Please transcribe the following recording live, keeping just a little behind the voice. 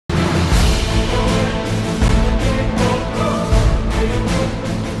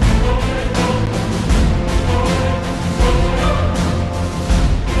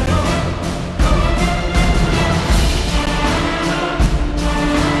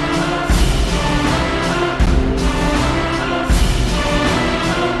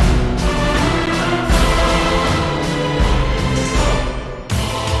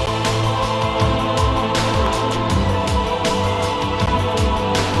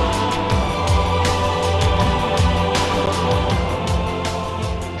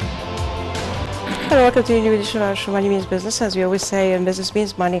welcome to a new edition of Money Means Business. As we always say, and business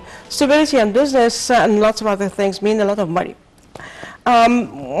means money. Stability and business and lots of other things mean a lot of money.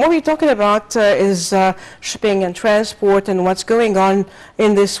 What we're talking about is shipping and transport and what's going on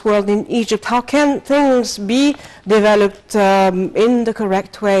in this world in Egypt. How can things be developed in the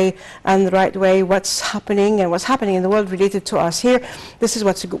correct way and the right way? What's happening and what's happening in the world related to us here? This is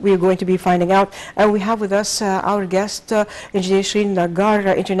what we're going to be finding out. And we have with us our guest, Engineer Shireen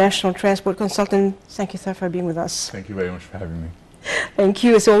Naggar, International Transport Consultant. Thank you, sir, for being with us. Thank you very much for having me. Thank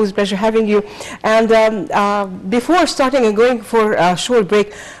you. It's always a pleasure having you. And before starting and going for a short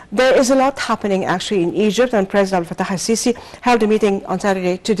break, there is a lot happening actually in Egypt, and President Abdel Fattah al-Sisi held a meeting on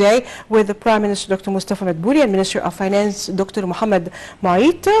Saturday today with the Prime Minister Dr. Mustafa Madbouli and Minister of Finance Dr. Mohammed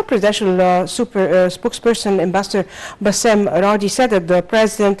Maït. Presidential spokesperson Ambassador Bassem Radi said that the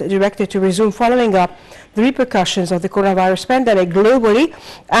President directed to resume following up the repercussions of the coronavirus pandemic globally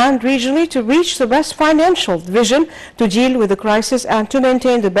and regionally to reach the best financial vision to deal with the crisis and to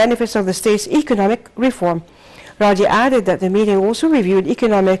maintain the benefits of the state's economic reform. Radi added that the meeting also reviewed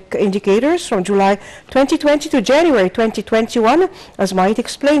economic indicators from July 2020 to January 2021, as Maït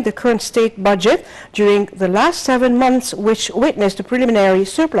explained the current state budget during the last 7 months, which witnessed a preliminary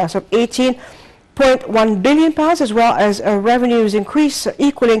surplus of £18.1 billion, as well as a revenues increase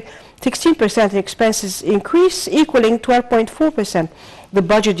equaling 16% and expenses increase equaling 12.4%. The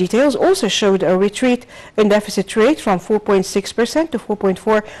budget details also showed a retreat in deficit rate from 4.6% to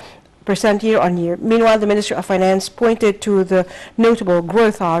 4.4% year on year. Meanwhile, the Minister of Finance pointed to the notable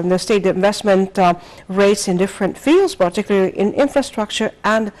growth in the state investment rates in different fields, particularly in infrastructure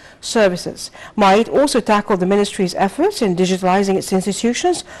and services. Maït also tackled the ministry's efforts in digitalizing its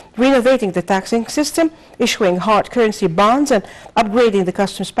institutions, renovating the taxing system, issuing hard currency bonds, and upgrading the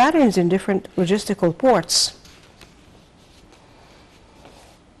customs patterns in different logistical ports.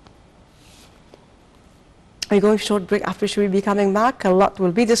 We're going to a short break, after which we'll be coming back. A lot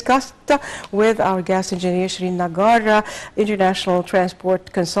will be discussed with our guest, Engineer Shireen Naggar, International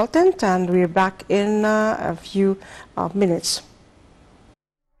Transport Consultant, and we're back in a few minutes.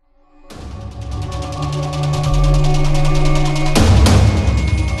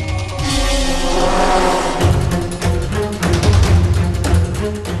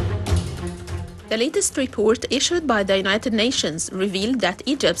 The latest report issued by the United Nations revealed that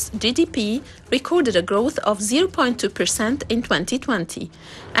Egypt's GDP recorded a growth of 0.2% in 2020,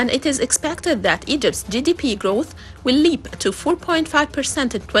 and it is expected that Egypt's GDP growth will leap to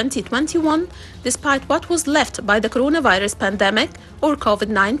 4.5% in 2021, despite what was left by the coronavirus pandemic, or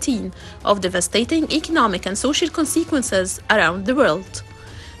COVID-19, of devastating economic and social consequences around the world.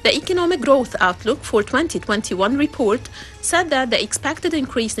 The Economic Growth Outlook for 2021 report said that the expected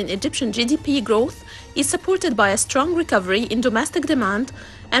increase in Egyptian GDP growth is supported by a strong recovery in domestic demand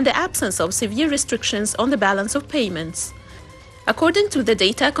and the absence of severe restrictions on the balance of payments. According to the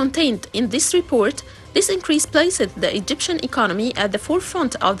data contained in this report, this increase places the Egyptian economy at the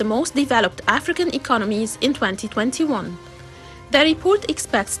forefront of the most developed African economies in 2021. The report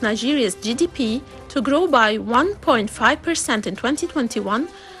expects Nigeria's GDP to grow by 1.5% in 2021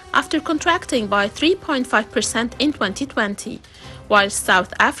 after contracting by 3.5% in 2020, while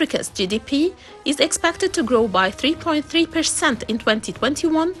South Africa's GDP is expected to grow by 3.3% in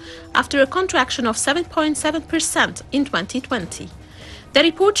 2021 after a contraction of 7.7% in 2020. The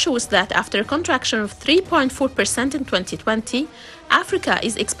report shows that after a contraction of 3.4% in 2020, Africa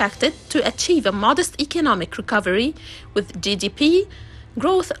is expected to achieve a modest economic recovery with GDP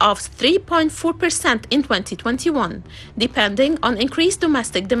growth of 3.4% in 2021, depending on increased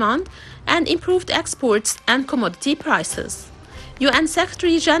domestic demand and improved exports and commodity prices. UN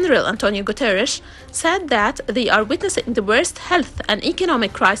Secretary-General Antonio Guterres said that they are witnessing the worst health and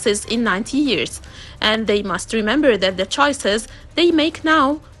economic crisis in 90 years, and they must remember that the choices they make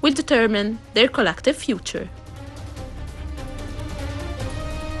now will determine their collective future.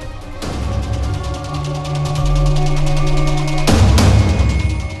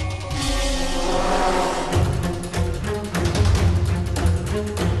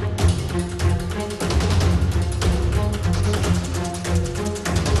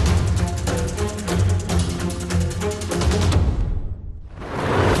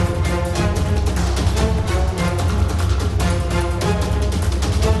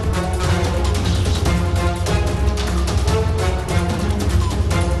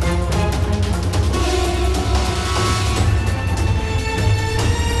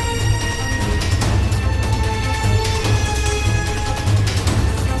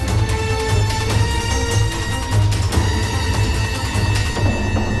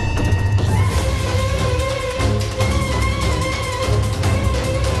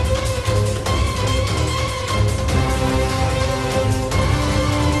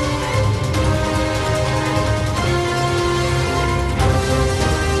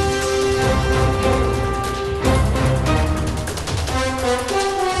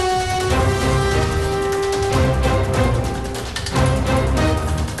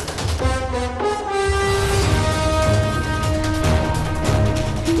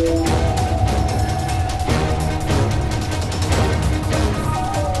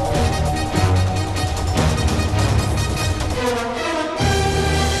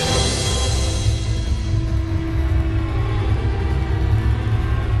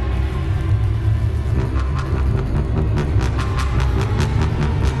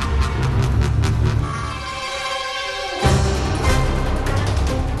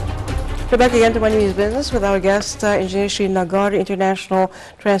 We're back again to Money Means Business with our guest, Engineer Shirin Nagari, International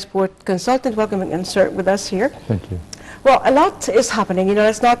Transport Consultant. Welcome and sir with us here. Thank you. Well, a lot is happening. You know,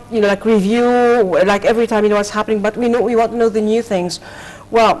 let's not, like review like every time what's happening, but we want to know the new things.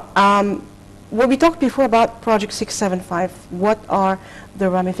 Well, when we talked before about Project 675, what are the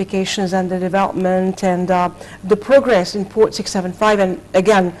ramifications and the development and the progress in Port 675? And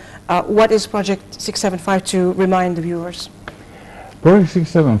again, what is Project 675 to remind the viewers? Project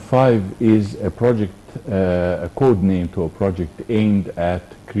 675 is a project, a code name to a project aimed at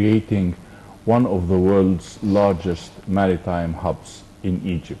creating one of the world's largest maritime hubs in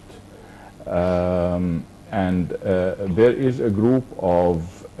Egypt. There is a group of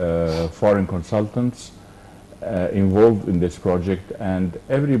foreign consultants involved in this project, and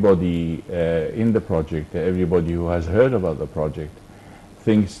everybody in the project, everybody who has heard about the project,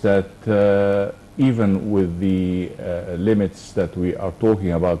 thinks that even with the limits that we are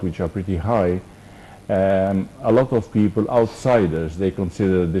talking about, which are pretty high, a lot of people, outsiders, they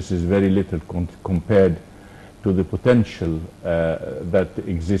consider this is very little compared to the potential that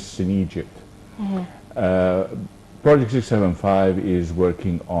exists in Egypt. Mm-hmm. Project 675 is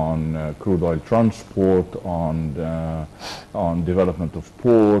working on crude oil transport, on development of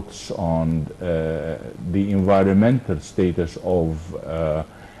ports, on the environmental status of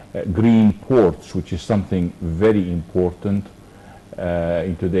green ports, which is something very important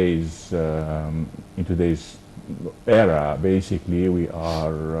in today's era. Basically,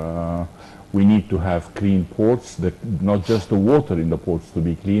 we need to have clean ports. Not just the water in the ports to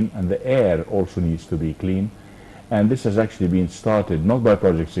be clean, and the air also needs to be clean. And this has actually been started not by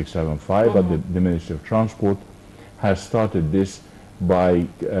Project 675, but the Ministry of Transport has started this by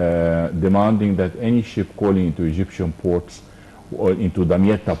demanding that any ship calling into Egyptian ports, or into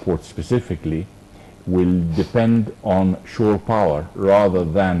Damietta port specifically, will depend on shore power rather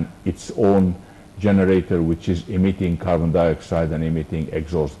than its own generator, which is emitting carbon dioxide and emitting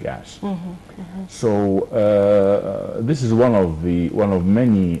exhaust gas. Mm-hmm, mm-hmm. So this is one of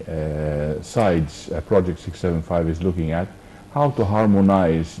many sides Project 675 is looking at, how to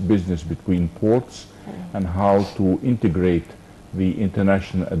harmonize business between ports and how to integrate the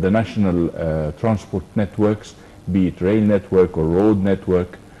national transport networks, be it rail network or road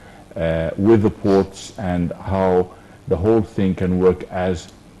network, with the ports, and how the whole thing can work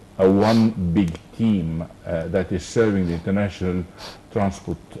as a one big team that is serving the international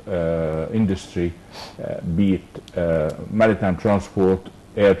transport industry, be it maritime transport,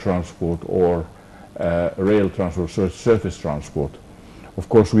 air transport, or rail transport, surface transport. Of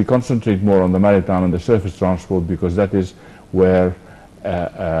course, we concentrate more on the maritime and the surface transport because that is where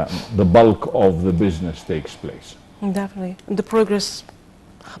the bulk of the business takes place. Definitely. And the progress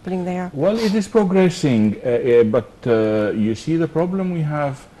happening there? Well, it is progressing, but you see the problem we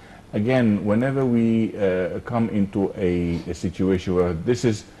have, again, whenever we come into a situation where this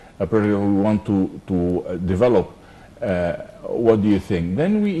is a project we want to develop, what do you think?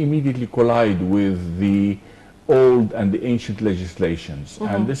 Then we immediately collide with the old and the ancient legislations.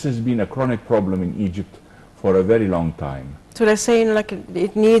 Mm-hmm. And this has been a chronic problem in Egypt for a very long time. So they're saying like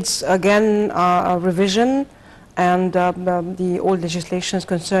it needs, again, a revision and the old legislations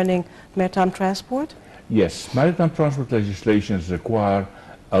concerning maritime transport? Yes, maritime transport legislations require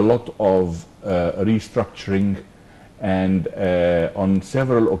a lot of restructuring, and on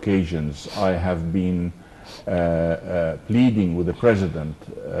several occasions I have been pleading with the President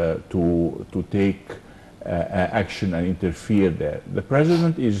to take action and interfere there. The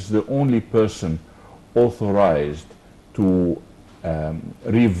President is the only person authorized to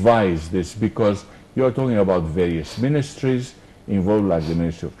revise this, because you are talking about various ministries involved, like the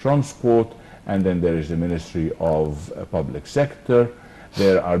Ministry of Transport, and then there is the Ministry of Public Sector.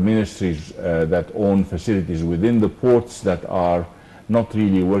 There are ministries that own facilities within the ports that are not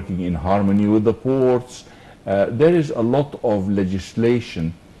really working in harmony with the ports. There is a lot of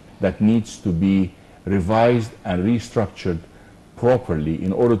legislation that needs to be revised and restructured properly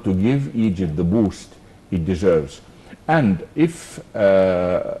in order to give Egypt the boost it deserves. And if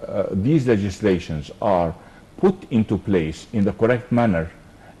these legislations are put into place in the correct manner,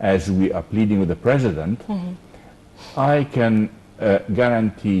 as we are pleading with the President, mm-hmm. I can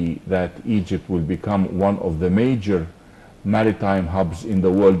guarantee that Egypt will become one of the major maritime hubs in the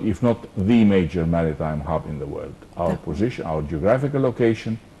world, if not the major maritime hub in the world. Our position, our geographical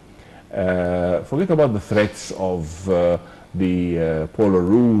location, forget about the threats of the polar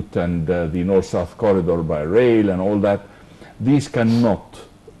route and the north-south corridor by rail and all that. These cannot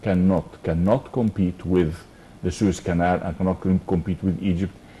compete with the Suez Canal and cannot compete with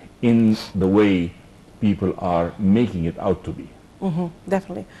Egypt in the way people are making it out to be.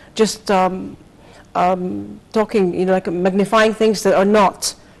 Definitely. Just talking, you know, like magnifying things that are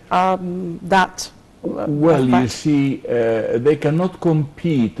not that. Well, you see, they cannot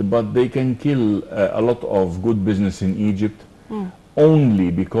compete, but they can kill a lot of good business in Egypt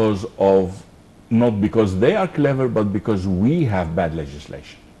only because of, not because they are clever, but because we have bad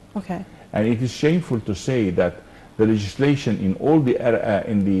legislation. Okay. And it is shameful to say that the legislation in all the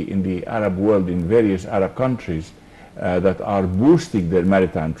in the Arab world, in various Arab countries that are boosting their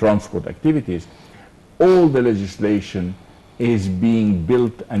maritime transport activities, all the legislation is being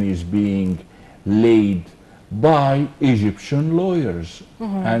built and is being laid by Egyptian lawyers.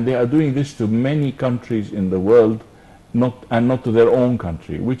 And they are doing this to many countries in the world, not to their own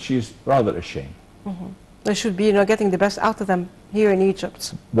country, which is rather a shame. They should be, you know, getting the best out of them here in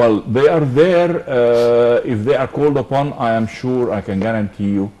Egypt. Well, they are there. If they are called upon, I am sure, I can guarantee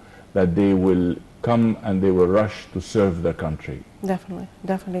you that they will come and they will rush to serve their country. Definitely,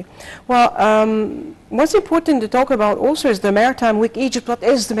 definitely. Well, what's important to talk about also is the Maritime Week Egypt. What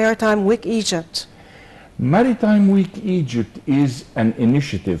is the Maritime Week Egypt? Maritime Week Egypt is an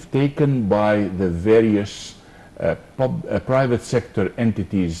initiative taken by the various private sector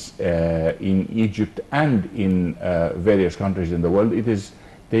entities in Egypt and in various countries in the world. It is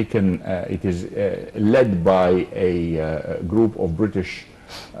taken, it is led by a group of British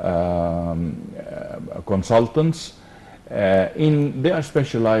consultants. They are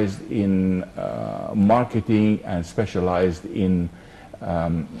specialized in marketing and specialized in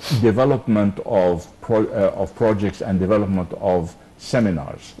development of projects and development of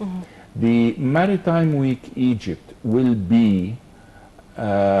seminars. The Maritime Week Egypt will be,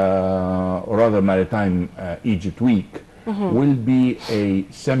 or rather Maritime Egypt Week, will be a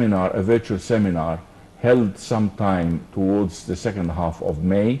seminar, a virtual seminar held sometime towards the second half of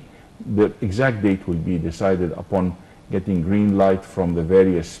May. The exact date will be decided upon getting green light from the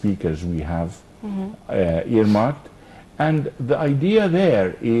various speakers we have earmarked. And the idea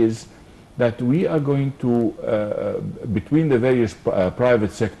there is that we are going to, between the various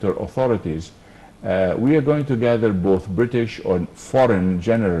private sector authorities, we are going to gather both British or foreign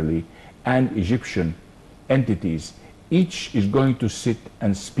generally and Egyptian entities. Each is going to sit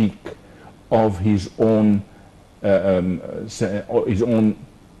and speak of his own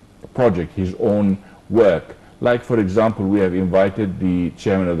project, his own work. Like, for example, we have invited the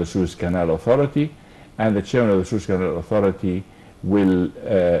chairman of the Suez Canal Authority, and the chairman of the Suez Canal Authority will,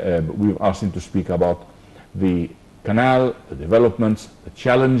 we've asked him to speak about the canal, the developments, the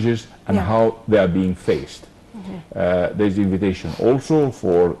challenges, and how they are being faced. There's the invitation also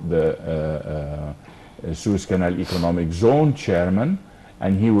for the Suez Canal Economic Zone chairman,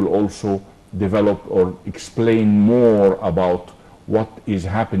 and he will also develop or explain more about what is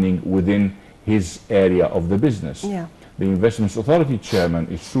happening within his area of the business. The Investments Authority chairman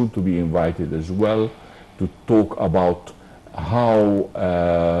is soon to be invited as well to talk about how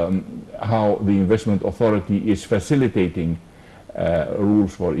the Investment Authority is facilitating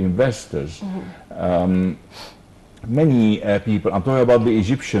rules for investors. Many people, I'm talking about the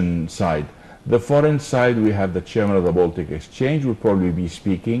Egyptian side. The foreign side, we have the chairman of the Baltic Exchange will probably be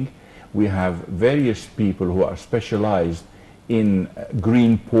speaking. We have various people who are specialized in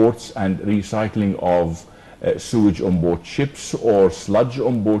green ports and recycling of sewage on board ships or sludge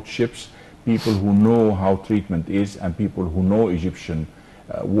on board ships, people who know how treatment is and people who know Egyptian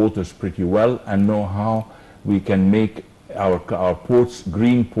waters pretty well and know how we can make our ports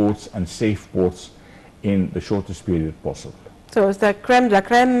green ports and safe ports in the shortest period possible. So it's the creme de la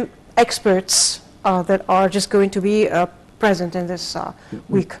creme experts that are just going to be present in this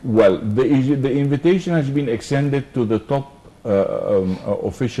week? Well, the invitation has been extended to the top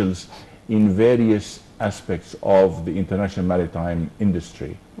officials in various aspects of the international maritime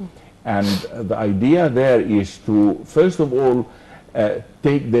industry. And the idea there is to, first of all,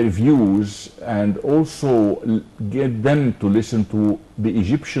 take their views and also get them to listen to the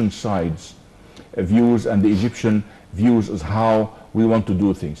Egyptian side's views and the Egyptian views as how we want to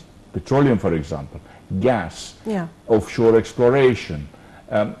do things. Petroleum, for example, gas, offshore exploration.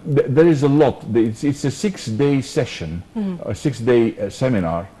 There is a lot. It's a 6-day session, a 6-day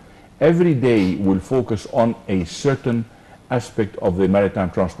seminar. Every day will focus on a certain aspect of the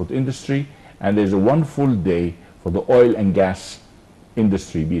maritime transport industry, and there's a one full day for the oil and gas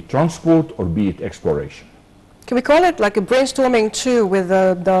industry, be it transport or be it exploration. Can we call it like a brainstorming too, with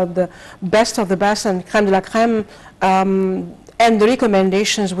the best of the best and crème de la crème, and the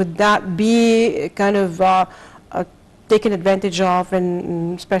recommendations, would that be kind of taken advantage of,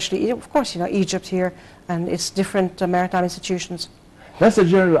 and especially, of course, Egypt here and its different maritime institutions? That's a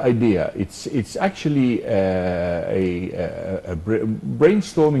general idea. It's actually a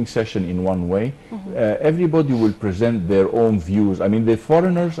brainstorming session in one way. Everybody will present their own views. I mean, the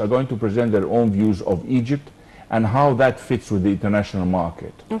foreigners are going to present their own views of Egypt and how that fits with the international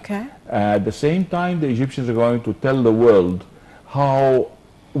market. Okay. At the same time, the Egyptians are going to tell the world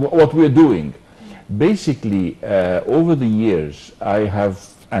what we're doing. Basically, over the years, I have,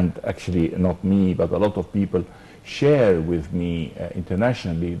 and actually not me, but a lot of people share with me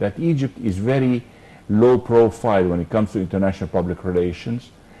internationally, that Egypt is very low profile when it comes to international public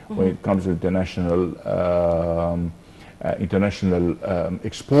relations, when it comes to international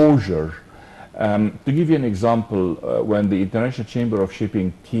exposure. To give you an example, when the International Chamber of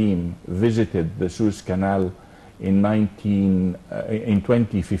Shipping team visited the Suez Canal in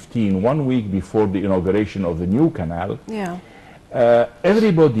 2015, 1 week before the inauguration of the new canal, yeah.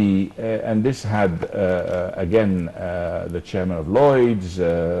 Everybody, and this had again the chairman of Lloyd's,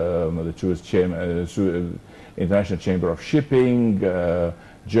 the International Chamber of Shipping,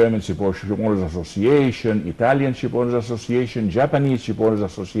 German Shipowners Association, Italian Shipowners Association, Japanese Shipowners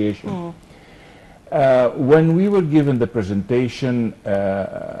Association. When we were given the presentation,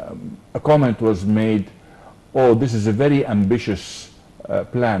 a comment was made, "Oh, this is a very ambitious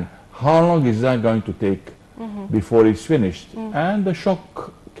plan. How long is that going to take before it's finished?" And the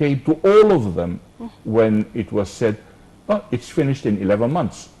shock came to all of them when it was said, "Oh, it's finished in 11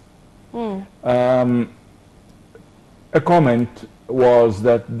 months." A comment was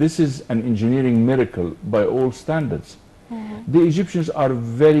that this is an engineering miracle by all standards. The Egyptians are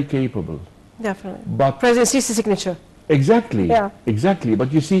very capable. Definitely. But President Sisi's signature. Exactly. Yeah. Exactly.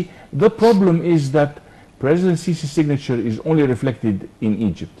 But you see, the problem is that President Sisi's signature is only reflected in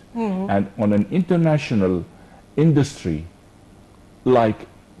Egypt. And on an international industry like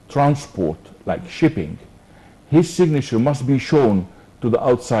transport, like shipping, his signature must be shown to the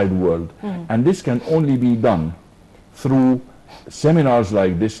outside world. And this can only be done through seminars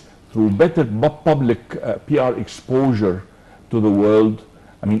like this, through better public PR exposure to the world.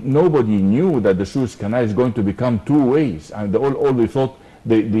 I mean, nobody knew that the Suez Canal is going to become two ways. And all they thought,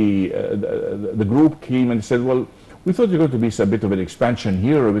 the group came and said, well, we thought you're going to be a bit of an expansion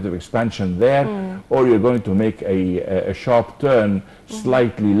here, a bit of expansion there, or you're going to make a sharp turn,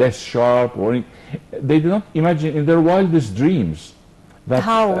 slightly less sharp. Or they did not imagine in their wildest dreams that,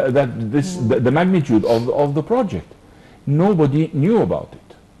 the magnitude of the project. Nobody knew about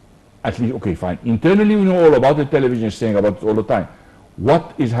it. At least, okay, fine. Internally, we know all about it. Television is saying about it all the time.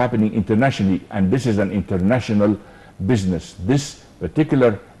 What is happening internationally, and this is an international business. This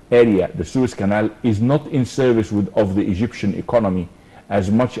particular area, the Suez Canal, is not in service of the Egyptian economy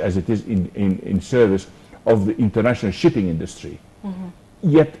as much as it is in service of the international shipping industry.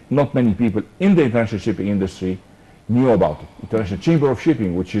 Yet, not many people in the international shipping industry knew about it. International Chamber of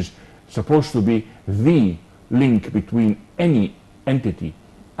Shipping, which is supposed to be the link between any entity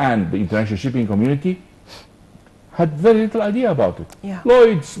and the international shipping community, had very little idea about it. Yeah.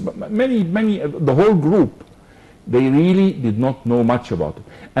 Lloyd's, many, the whole group, they really did not know much about it.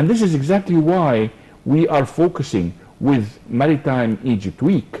 And this is exactly why we are focusing with Maritime Egypt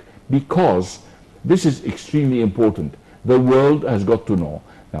Week, because this is extremely important. The world has got to know.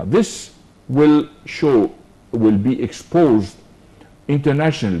 Now, this will be exposed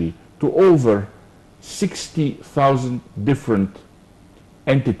internationally to over 60,000 different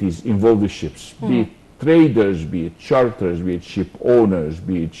entities involved with ships, be it traders, be it charters, be it ship owners,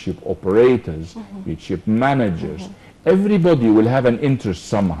 be it ship operators, be it ship managers. Everybody will have an interest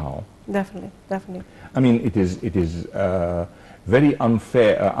somehow. Definitely, definitely. I mean, it is very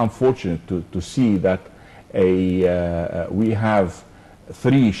unfortunate to see that we have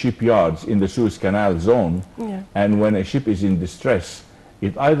 3 shipyards in the Suez Canal zone, and when a ship is in distress,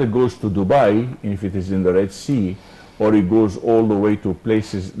 it either goes to Dubai, if it is in the Red Sea, or it goes all the way to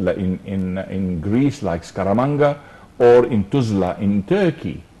places like in Greece, like Scaramanga, or in Tuzla in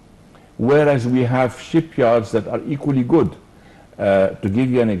Turkey. Whereas we have shipyards that are equally good. To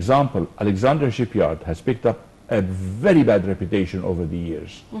give you an example, Alexandria Shipyard has picked up a very bad reputation over the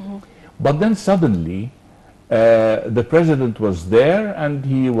years. But then suddenly, the president was there and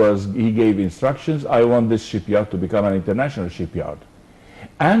he gave instructions, I want this shipyard to become an international shipyard.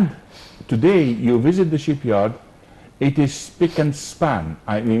 And today, you visit the shipyard, it is spick and span.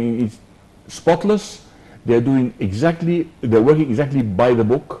 I mean, it's spotless. They're working exactly by the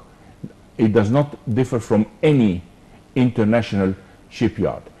book. It does not differ from any international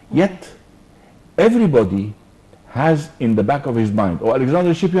shipyard. Yet, everybody has in the back of his mind, oh,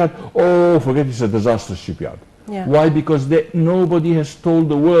 Alexandria shipyard, oh, forget it's a disastrous shipyard. Yeah. Why? Because nobody has told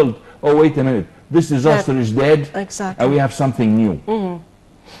the world, oh, wait a minute, this disaster is dead, exactly. and we have something new.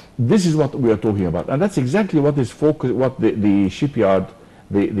 This is what we are talking about, and that's exactly what is what the shipyard,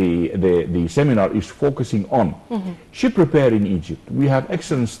 the seminar is focusing on. Ship repair in Egypt, we have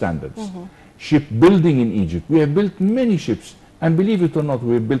excellent standards. Ship building in Egypt, we have built many ships, and believe it or not,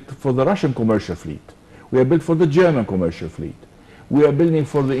 we have built for the Russian commercial fleet. We are built for the German commercial fleet. We are building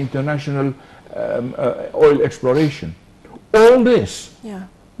for the international oil exploration. All this,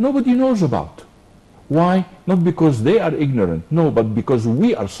 nobody knows about. Why? Not because they are ignorant, no, but because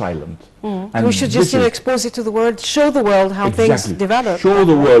we are silent. And we should just expose it to the world, show the world how things develop. Show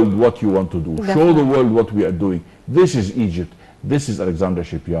the world what you want to do. Definitely. Show the world what we are doing. This is Egypt. This is Alexandria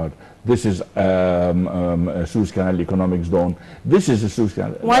Shipyard. This is Suez Canal Economic Zone. This is the Suez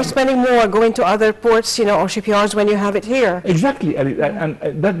Canal. Why spending more going to other ports, or shipyards when you have it here? Exactly, and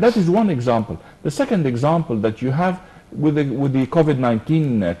that is one example. The second example that you have with the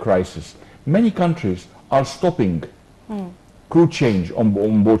COVID-19 crisis, many countries are stopping crew change on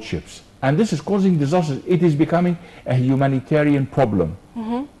board ships, and this is causing disasters. It is becoming a humanitarian problem.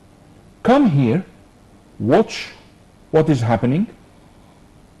 Come here, watch what is happening.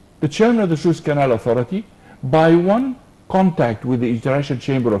 The chairman of the Suez Canal Authority, by one contact with the International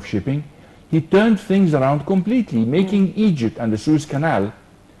Chamber of Shipping, he turned things around completely, making Egypt and the Suez Canal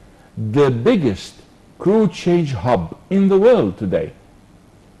the biggest crew change hub in the world today.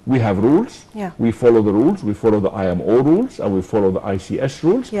 We have rules, we follow the rules, we follow the IMO rules, and we follow the ICS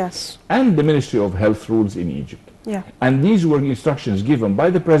rules, and the Ministry of Health rules in Egypt. And these were instructions given by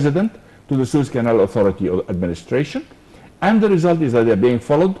the President to the Suez Canal Authority administration, and the result is that they're being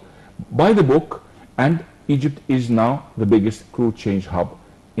followed by the book, and Egypt is now the biggest crew change hub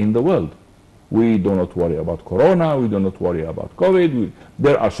in the world. We do not worry about Corona, we do not worry about COVID.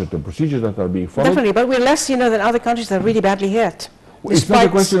 There are certain procedures that are being followed. Definitely, but we're less, than other countries that are really badly hit. It's not a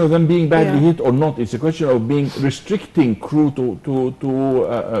question of them being badly hit or not. It's a question of restricting crew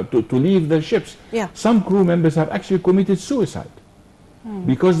to leave their ships. Some crew members have actually committed suicide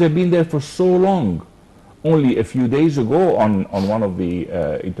because they've been there for so long. Only a few days ago, on one of the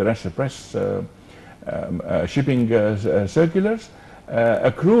international press shipping circulars,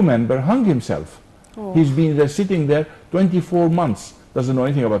 a crew member hung himself. He's been there, sitting there 24 months, doesn't know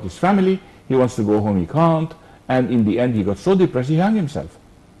anything about his family, he wants to go home, he can't, and in the end he got so depressed he hung himself.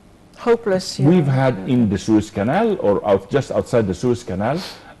 Hopeless. We've had in the Suez Canal, or just outside the Suez Canal,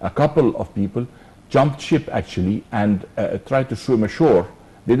 a couple of people jumped ship actually and tried to swim ashore.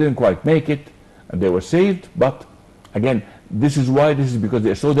 They didn't quite make it, and they were saved, but again, this is because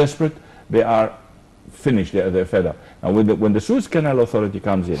they're so desperate, they are finished, they're fed up. Now when the Suez Canal Authority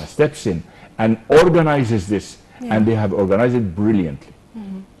comes in, steps in, and organizes this, and they have organized it brilliantly,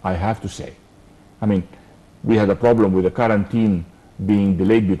 I have to say. I mean, we had a problem with the quarantine being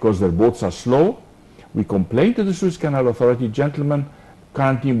delayed because their boats are slow. We complained to the Suez Canal Authority, gentlemen,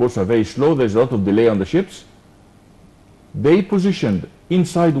 quarantine boats are very slow, there's a lot of delay on the ships. They positioned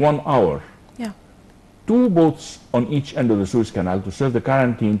inside 1 hour 2 boats on each end of the Suez Canal to serve the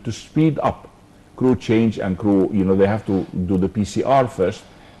quarantine, to speed up crew change and crew, they have to do the PCR first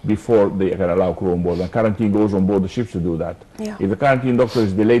before they can allow crew on board. And quarantine goes on board the ships to do that. If the quarantine doctor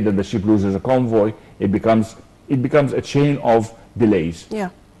is delayed, then the ship loses a convoy. It becomes a chain of delays.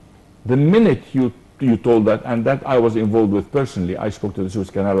 The minute you told that, and that I was involved with personally, I spoke to the Suez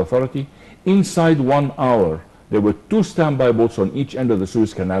Canal Authority, inside 1 hour, there were 2 standby boats on each end of the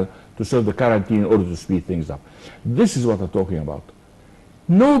Suez Canal to serve the quarantine in order to speed things up. This is what I'm talking about.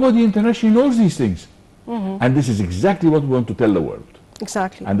 Nobody internationally knows these things. And this is exactly what we want to tell the world.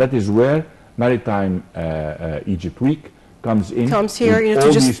 Exactly. And that is where Maritime Egypt Week comes in. Comes here, with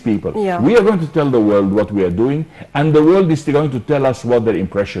all these people. We are going to tell the world what we are doing, and the world is going to tell us what their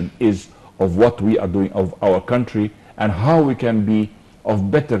impression is of what we are doing, of our country, and how we can be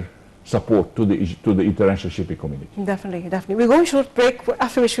of better support to the international shipping community. Definitely, definitely. We're going to a short break,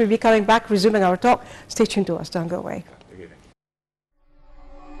 after which we'll be coming back, resuming our talk. Stay tuned to us, don't go away.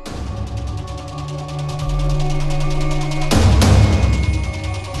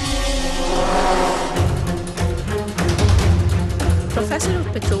 Professor of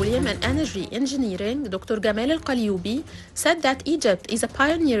Petroleum and Energy Engineering, Dr. Gamal Al-Qalyoubi, said that Egypt is a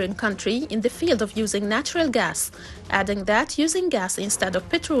pioneering country in the field of using natural gas, adding that using gas instead of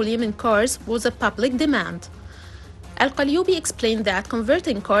petroleum in cars was a public demand. Al-Qalyoubi explained that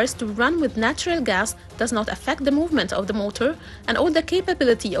converting cars to run with natural gas does not affect the movement of the motor, and all the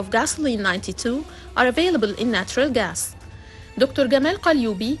capability of gasoline 92 are available in natural gas. Dr. Gamal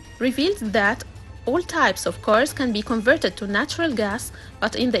Qalyoubi revealed that all types of cars can be converted to natural gas,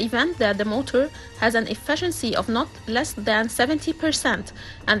 but in the event that the motor has an efficiency of not less than 70%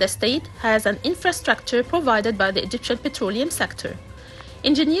 and the state has an infrastructure provided by the Egyptian petroleum sector.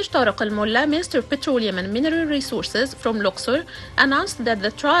 Engineer Tariq Al-Mulla, Minister of Petroleum and Mineral Resources from Luxor, announced that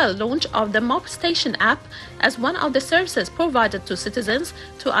the trial launch of the MOP Station app as one of the services provided to citizens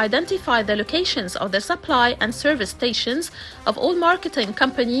to identify the locations of the supply and service stations of all marketing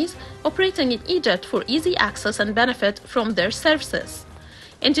companies operating in Egypt for easy access and benefit from their services.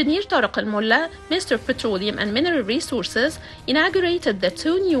 Engineer Tariq Al-Mulla, Minister of Petroleum and Mineral Resources, inaugurated the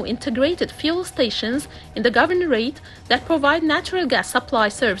 2 new integrated fuel stations in the governorate that provide natural gas supply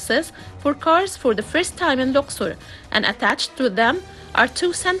services for cars for the first time in Luxor, and attached to them are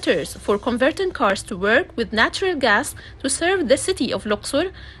 2 centers for converting cars to work with natural gas to serve the city of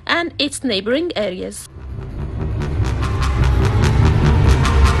Luxor and its neighboring areas.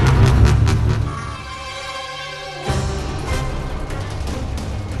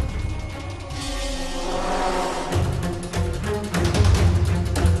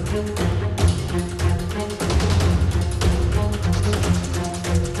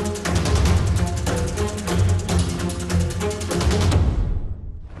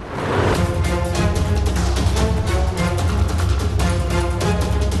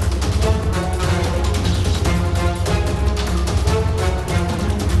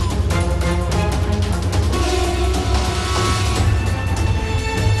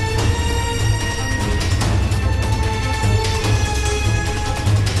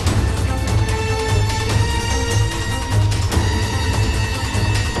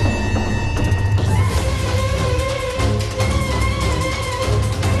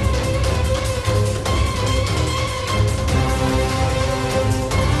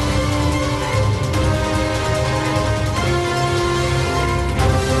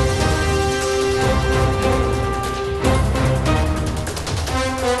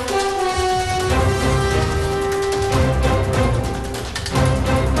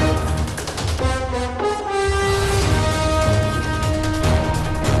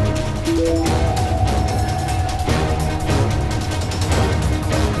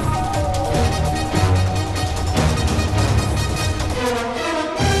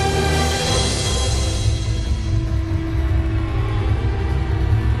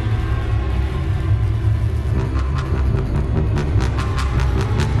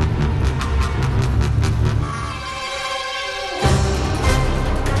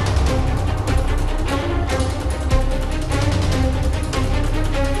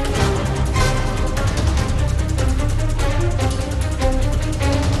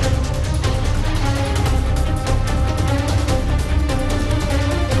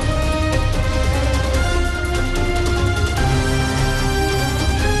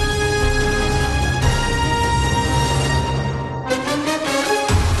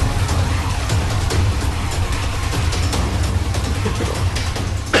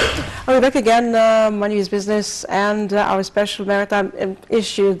 We're back again, Money is Business, and our special maritime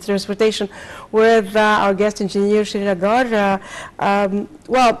issue, transportation, with our guest engineer, Shirin Agar.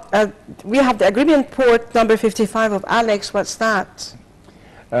 We have the agreement port number 55 of Alex. What's that?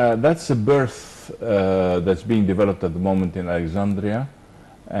 That's a berth that's being developed at the moment in Alexandria,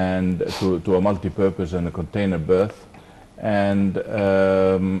 and to a multi-purpose and a container berth. And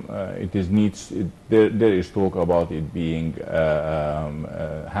there is talk about it being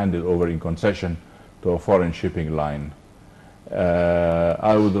handed over in concession to a foreign shipping line.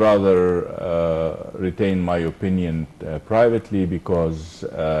 I would rather retain my opinion privately, because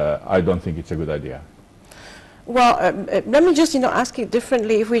I don't think it's a good idea. Well, let me just ask it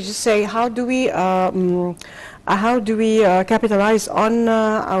differently. If we just say, how do we capitalize on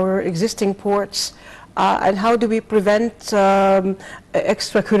our existing ports? And how do we prevent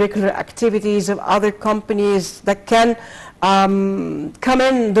extracurricular activities of other companies that can come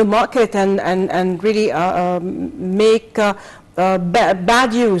in the market and really make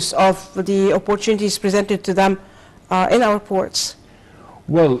bad use of the opportunities presented to them in our ports?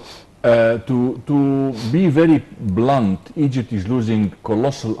 Well, to be very blunt, Egypt is losing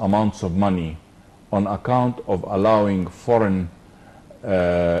colossal amounts of money on account of allowing foreign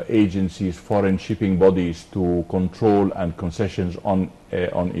agencies, foreign shipping bodies to control and concessions on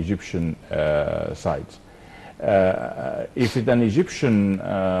Egyptian sites. If an Egyptian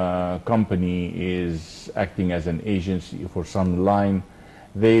company is acting as an agency for some line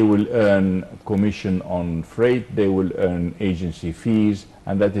they will earn commission on freight, they will earn agency fees,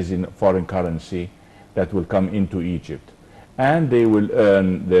 and that is in foreign currency that will come into Egypt. And they will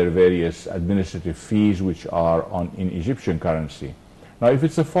earn their various administrative fees, which are in Egyptian currency. Now, if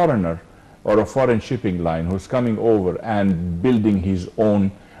it's a foreigner or a foreign shipping line who's coming over and building his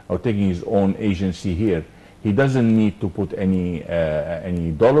own or taking his own agency here, he doesn't need to put any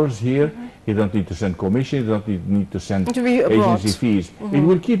dollars here. He doesn't need to send commission. He doesn't need to send agency fees. It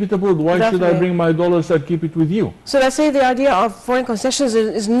will keep it abroad. Why should I bring my dollars and keep it with you? So let's say the idea of foreign concessions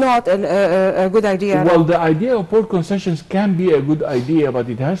is not a good idea. Well, the idea of port concessions can be a good idea, but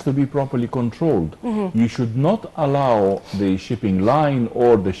it has to be properly controlled. You should not allow the shipping line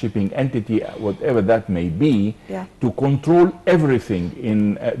or the shipping entity, whatever that may be, to control everything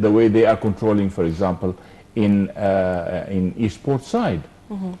in the way they are controlling, for example, in Eastport side.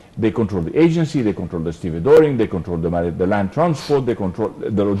 They control the agency, they control the stevedoring, they control the land transport, they control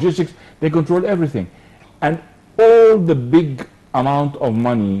the logistics, they control everything. And all the big amount of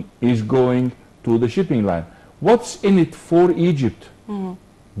money is going to the shipping line. What's in it for Egypt?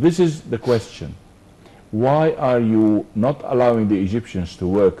 This is the question. Why are you not allowing the Egyptians to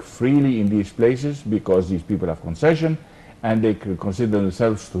work freely in these places? Because these people have concession and they consider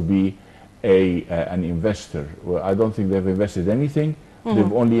themselves to be an investor. Well, I don't think they've invested anything.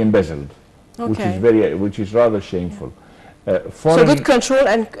 They've only embezzled, which is rather shameful. So good control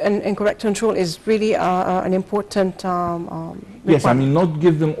and correct control is really an important yes, I mean, not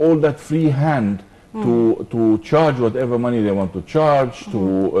give them all that free hand to charge whatever money they want to charge,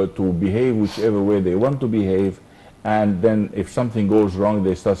 to behave whichever way they want to behave, and then if something goes wrong,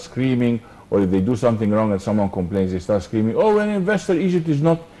 they start screaming, or if they do something wrong and someone complains, they start screaming, oh, an investor, Egypt is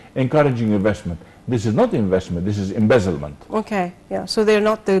not encouraging investment. This is not investment, this is embezzlement. Okay, yeah, so they're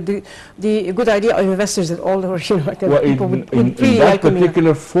not the good idea of investors at all, or like well, people would really in that like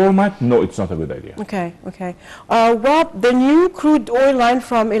particular format, no, it's not a good idea. Okay, okay. Rob, the new crude oil line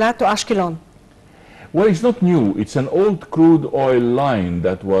from Eilat to Ashkelon. Well, it's not new. It's an old crude oil line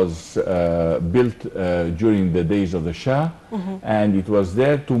that was built during the days of the Shah, and it was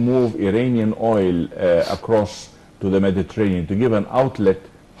there to move Iranian oil across to the Mediterranean, to give an outlet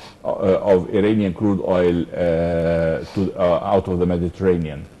of Iranian crude oil out of the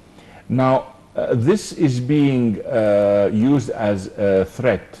Mediterranean. Now, this is being used as a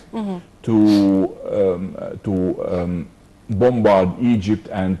threat to bombard Egypt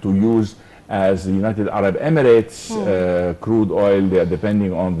and to use as the United Arab Emirates crude oil. They are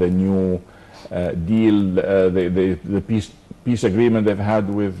depending on the new deal, the peace agreement they've had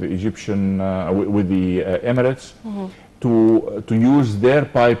with the Egyptian, with the Emirates, to use their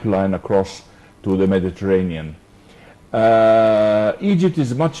pipeline across to the Mediterranean. Egypt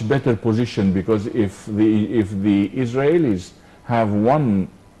is much better positioned because if the Israelis have one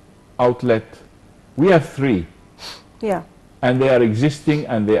outlet, we have three. Yeah. And they are existing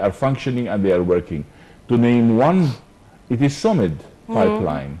and they are functioning and they are working. To name one, it is Somid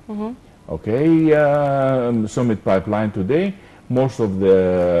pipeline. Okay, Somid pipeline today. Most of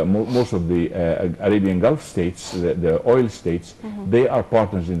the Arabian Gulf states, the oil states, they are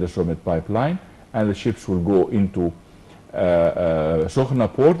partners in the Somid pipeline, and the ships will go into Sokhna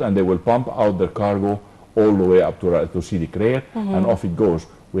port and they will pump out their cargo all the way up to Sidi Krayer, and off it goes.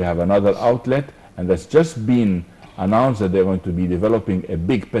 We have another outlet, and that's just been announced that they're going to be developing a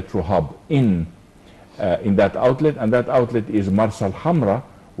big petro hub in that outlet, and that outlet is Mars Al Hamra,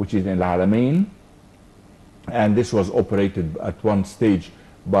 which is in Al Alamein, and this was operated at one stage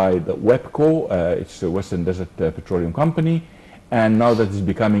by the WEPCO, it's the Western Desert Petroleum Company, and now that is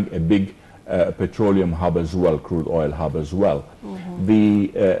becoming a big petroleum hub as well, crude oil hub as well. There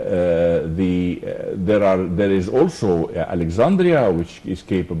is also Alexandria, which is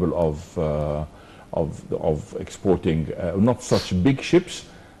capable of exporting not such big ships,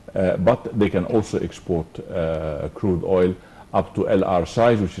 but they can also export crude oil up to LR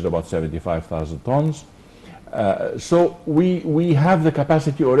size, which is about 75,000 tons. So we have the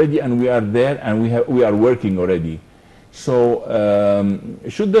capacity already, and we are there, and we are working already. So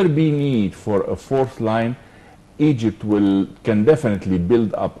should there be need for a fourth line, Egypt can definitely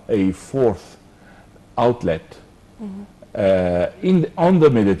build up a fourth outlet on the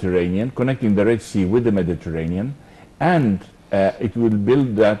Mediterranean, connecting the Red Sea with the Mediterranean, and it will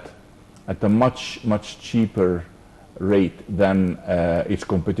build that at a much cheaper rate than its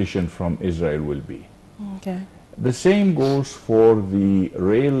competition from Israel will be. Okay. The same goes for the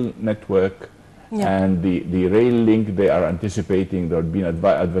rail network and the rail link. They are anticipating, they've been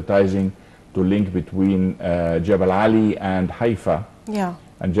advertising to link between Jebel Ali and Haifa,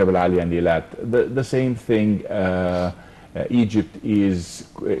 and Jebel Ali and Eilat. The same thing. Egypt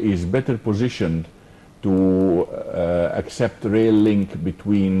is better positioned to accept rail link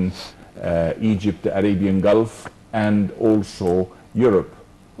between Egypt, the Arabian Gulf, and also Europe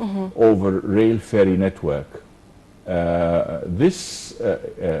over rail ferry network. This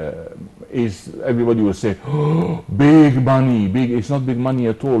is, everybody will say, oh, big money, big. It's not big money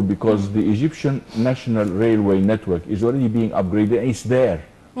at all, because the Egyptian National Railway Network is already being upgraded. It's there.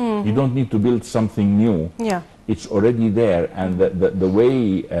 You don't need to build something new. Yeah. It's already there, and the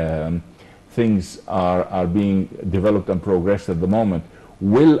way things are being developed and progressed at the moment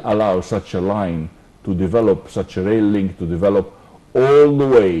will allow such a line to develop, such a rail link to develop all the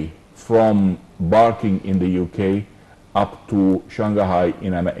way from Barking in the UK up to Shanghai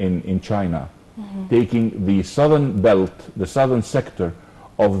in China, taking the southern belt, the southern sector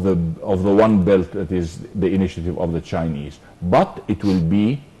of the one belt that is the initiative of the Chinese. But it will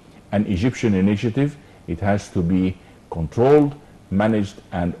be an Egyptian initiative. It has to be controlled, managed,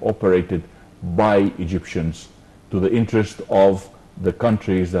 and operated by Egyptians to the interest of the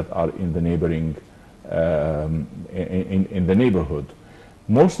countries that are in the neighboring in the neighborhood.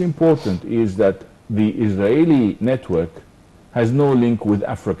 Most important is that the Israeli network has no link with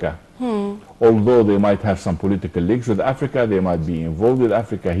Africa. Although they might have some political links with Africa, they might be involved with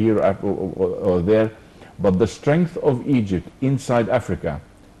Africa here or there, but the strength of Egypt inside Africa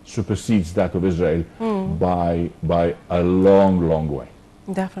supersedes that of Israel by a long, long way.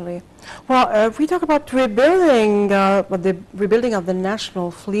 Definitely. Well, if we talk about rebuilding, the rebuilding of the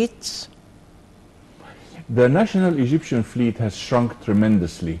national fleets. The national Egyptian fleet has shrunk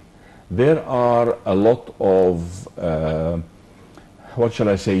tremendously. There are a lot of, what shall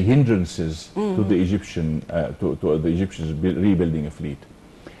I say, hindrances to the Egyptian, to the Egyptians rebuilding a fleet.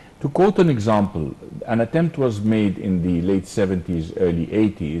 To quote an example, an attempt was made in the late 70s, early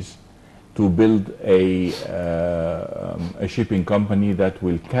 80s to build a shipping company that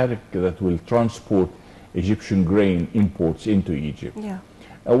will transport Egyptian grain imports into Egypt. Yeah.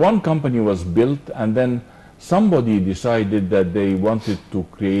 One company was built, and then somebody decided that they wanted to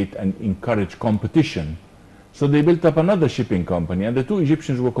create and encourage competition. So they built up another shipping company, and the two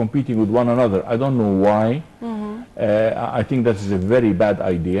Egyptians were competing with one another. I don't know why. I think that is a very bad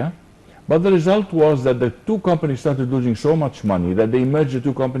idea. But the result was that the two companies started losing so much money that they merged the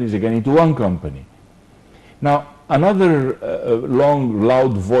two companies again into one company. Now, another long,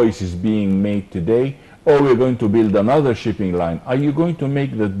 loud voice is being made today. Oh, we're going to build another shipping line. Are you going to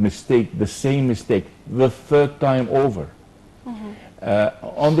make the mistake, the same mistake, the third time over?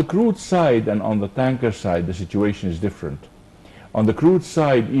 On the crude side and on the tanker side, the situation is different. On the crude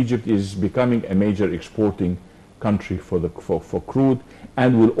side, Egypt is becoming a major exporting country for crude,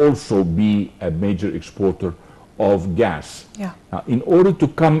 and will also be a major exporter of gas. Yeah. Now, in order to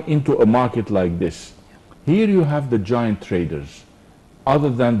come into a market like this, here you have the giant traders. Other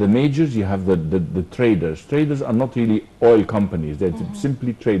than the majors, you have the traders. Traders are not really oil companies, they're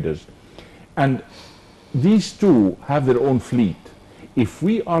simply traders. And these two have their own fleet. If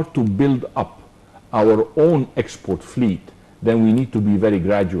we are to build up our own export fleet, then we need to be very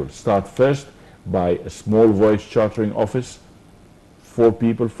gradual. Start first by a small voyage chartering office, 4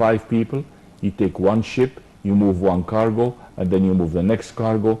 people, 5 people. You take one ship, you move one cargo, and then you move the next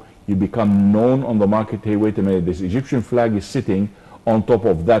cargo. You become known on the market. Hey, wait a minute, this Egyptian flag is sitting on top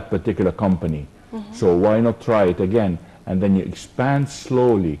of that particular company. So why not try it again? And then you expand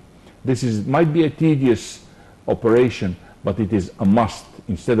slowly. This might be a tedious operation, but it is a must.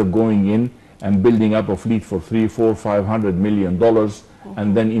 Instead of going in and building up a fleet for $300, $400, $500 million,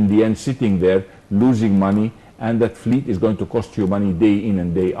 and then in the end sitting there losing money, and that fleet is going to cost you money day in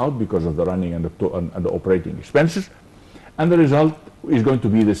and day out because of the running and the operating expenses. And the result is going to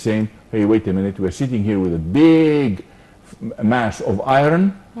be the same. Hey, wait a minute, we're sitting here with a big mass of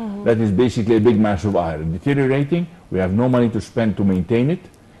iron that is basically a big mass of iron deteriorating. We have no money to spend to maintain it.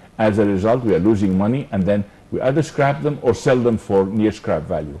 As a result, we are losing money, and then we either scrap them or sell them for near scrap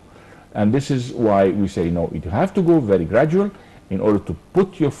value. And this is why we say, no, you have to go very gradual in order to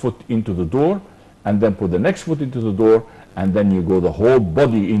put your foot into the door, and then put the next foot into the door, and then you go the whole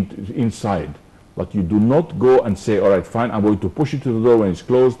body inside. But you do not go and say, all right, fine, I'm going to push it to the door when it's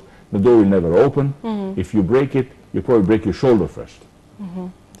closed. The door will never open. If you break it, you probably break your shoulder first.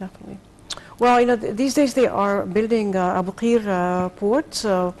 Definitely. Well, you know, these days they are building Abu Qir port.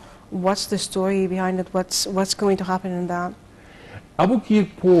 What's the story behind it? What's going to happen in that? Abu Qir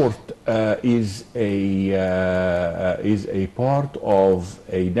port is a part of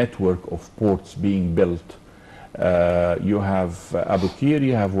a network of ports being built. You have Abu Qir,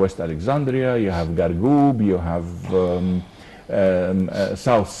 you have West Alexandria, you have Gargoub, you have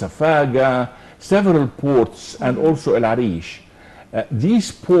South Safaga. several ports, and also El Arish.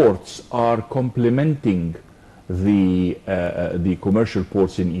 These ports are complementing the commercial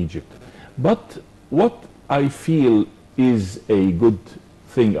ports in Egypt. But what I feel is a good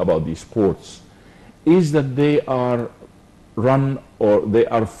thing about these ports is that they are run, or they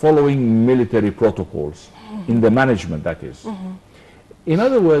are following military protocols in the management, that is. In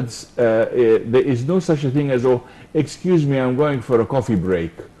other words, there is no such a thing as, oh, excuse me, I'm going for a coffee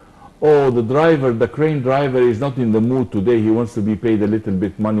break. Oh, the crane driver is not in the mood today, he wants to be paid a little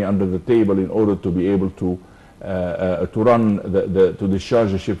bit money under the table in order to be able to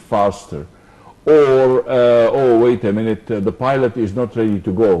discharge the ship faster. Or, oh, wait a minute, the pilot is not ready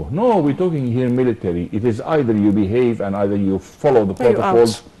to go. No, we're talking here military. It is either you behave and either you follow the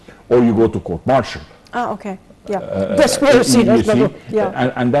protocols or you go to court-martial. Ah, okay. Yeah, that's what I've seen.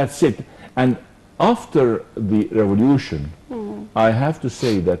 Yeah. And that's it. And after the revolution, I have to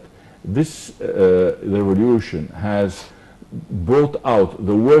say that this revolution has brought out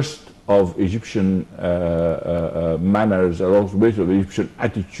the worst of Egyptian manners, or also worst of Egyptian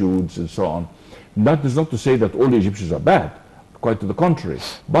attitudes and so on. That is not to say that all the Egyptians are bad, quite to the contrary.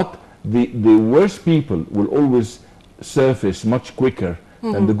 But the worst people will always surface much quicker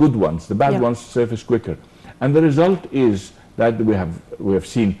than the good ones. The bad ones surface quicker. And the result is that we have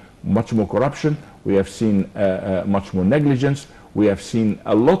seen much more corruption, we have seen much more negligence, we have seen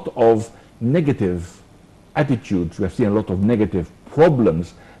a lot of negative attitudes, we have seen a lot of negative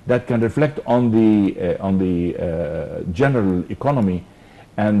problems that can reflect on the general economy.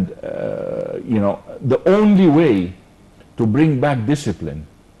 And you know, the only way to bring back discipline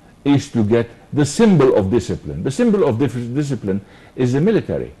is to get the symbol of discipline. The symbol of discipline is the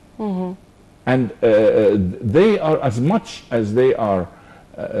military. And they are, as much as they are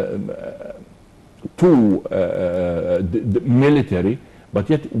too military, but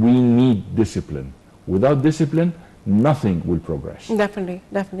yet we need discipline. Without discipline, nothing will progress. Definitely,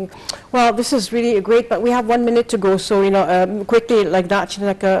 definitely. Well, this is really great, but we have 1 minute to go, so, you know, quickly like that, you know,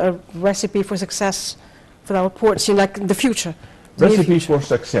 like a recipe for success for our ports, you know, like the future. Recipe for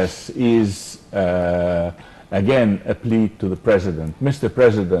success is, again, a plea to the President. Mr.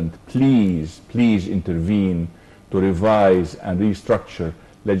 President, please, please intervene to revise and restructure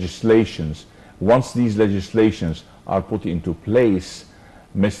legislations. Once these legislations are put into place,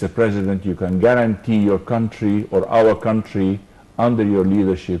 Mr. President, you can guarantee your country, or our country, under your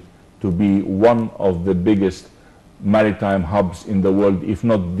leadership, to be one of the biggest maritime hubs in the world, if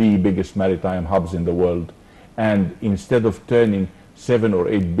not the biggest maritime hubs in the world. And instead of turning $7 or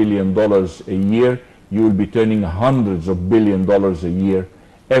 $8 billion a year, you will be turning hundreds of billions of dollars a year.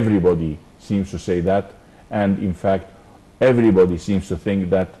 Everybody seems to say that. And in fact, everybody seems to think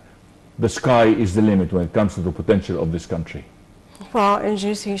that the sky is the limit when it comes to the potential of this country. Well,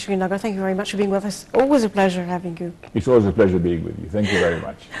 Engineer Singh Srinagar, thank you very much for being with us. Always a pleasure having you. It's always a pleasure being with you. Thank you very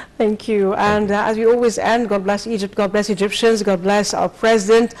much. Thank you. And as we always end, God bless Egypt, God bless Egyptians, God bless our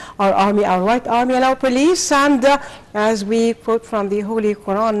President, our Army, our White Army, and our police. And as we quote from the Holy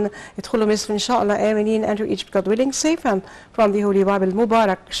Quran, ادخلوا مصر إن شاء الله آمنين, enter Egypt, God willing, safe. And from the Holy Bible,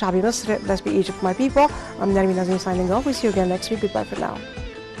 Mubarak, Shabi Misr, blessed be Egypt, my people. I'm Nermin Nazim signing off. We'll see you again next week. Goodbye for now.